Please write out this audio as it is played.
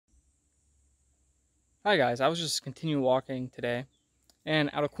Hi guys, I was just continuing walking today, and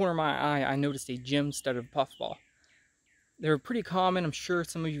out of the corner of my eye, I noticed a gem-studded puffball. They're pretty common, I'm sure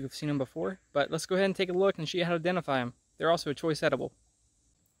some of you have seen them before, but let's go ahead and take a look and see how to identify them. They're also a choice edible.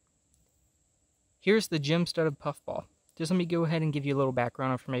 Here's the gem-studded puffball. Just let me go ahead and give you a little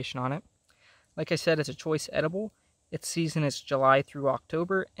background information on it. Like I said, it's a choice edible. Its season is July through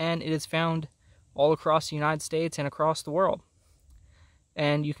October, and it is found all across the United States and across the world.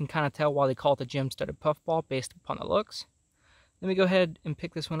 And you can kind of tell why they call it the gem-studded puffball based upon the looks. Let me go ahead and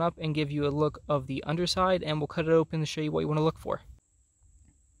pick this one up and give you a look of the underside, and we'll cut it open to show you what you want to look for.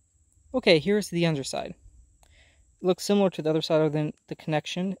 Okay, here's the underside. It looks similar to the other side other than the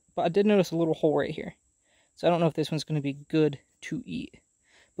connection, but I did notice a little hole right here. So I don't know if this one's going to be good to eat.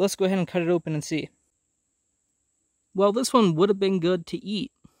 But let's go ahead and cut it open and see. Well, this one would have been good to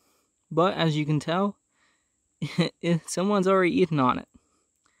eat, but as you can tell, someone's already eaten on it.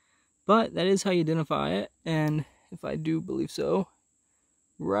 But that is how you identify it, and if I do believe so,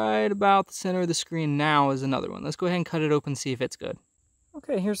 right about the center of the screen now is another one. Let's go ahead and cut it open and see if it's good.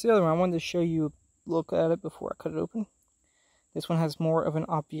 Okay, here's the other one. I wanted to show you a look at it before I cut it open. This one has more of an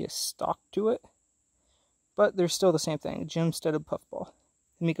obvious stalk to it, but they're still the same thing, gem-studded puffball.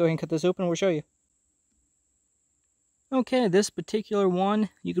 Let me go ahead and cut this open and we'll show you. Okay, this particular one,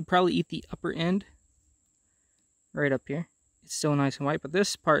 you could probably eat the upper end right up here. It's still nice and white, but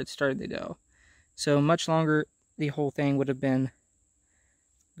this part started to go. So much longer, the whole thing would have been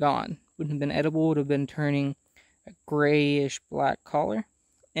gone. Wouldn't have been edible, would have been turning a grayish black color.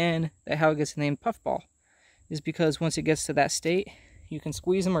 And that's how it gets the name puffball, is because once it gets to that state, you can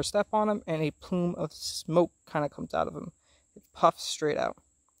squeeze them or step on them, and a plume of smoke kind of comes out of them. It puffs straight out.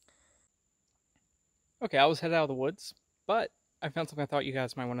 Okay, I was headed out of the woods, but I found something I thought you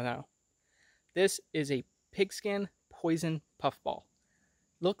guys might want to know. This is a pigskin poison puffball.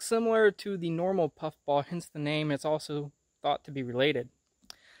 Looks similar to the normal puffball, hence the name. It's also thought to be related.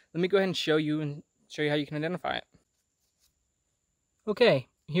 Let me go ahead and show you how you can identify it. Okay,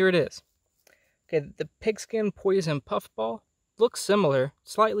 here it is. Okay, the pigskin poison puffball looks similar,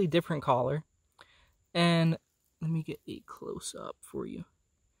 slightly different color. And let me get a close up for you.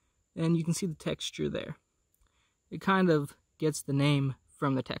 And you can see the texture there. It kind of gets the name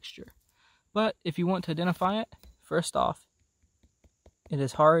from the texture. But if you want to identify it, first off, it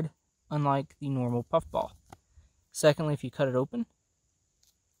is hard, unlike the normal puffball. Secondly, if you cut it open,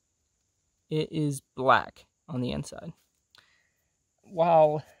 it is black on the inside.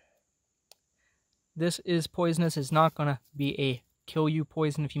 While this is poisonous, it's not going to be a kill you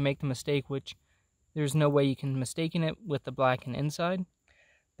poison if you make the mistake, which there's no way you can mistaken it with the blackened inside.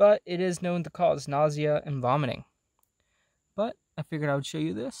 But it is known to cause nausea and vomiting. But I figured I would show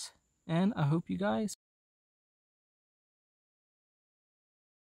you this, and I hope you guys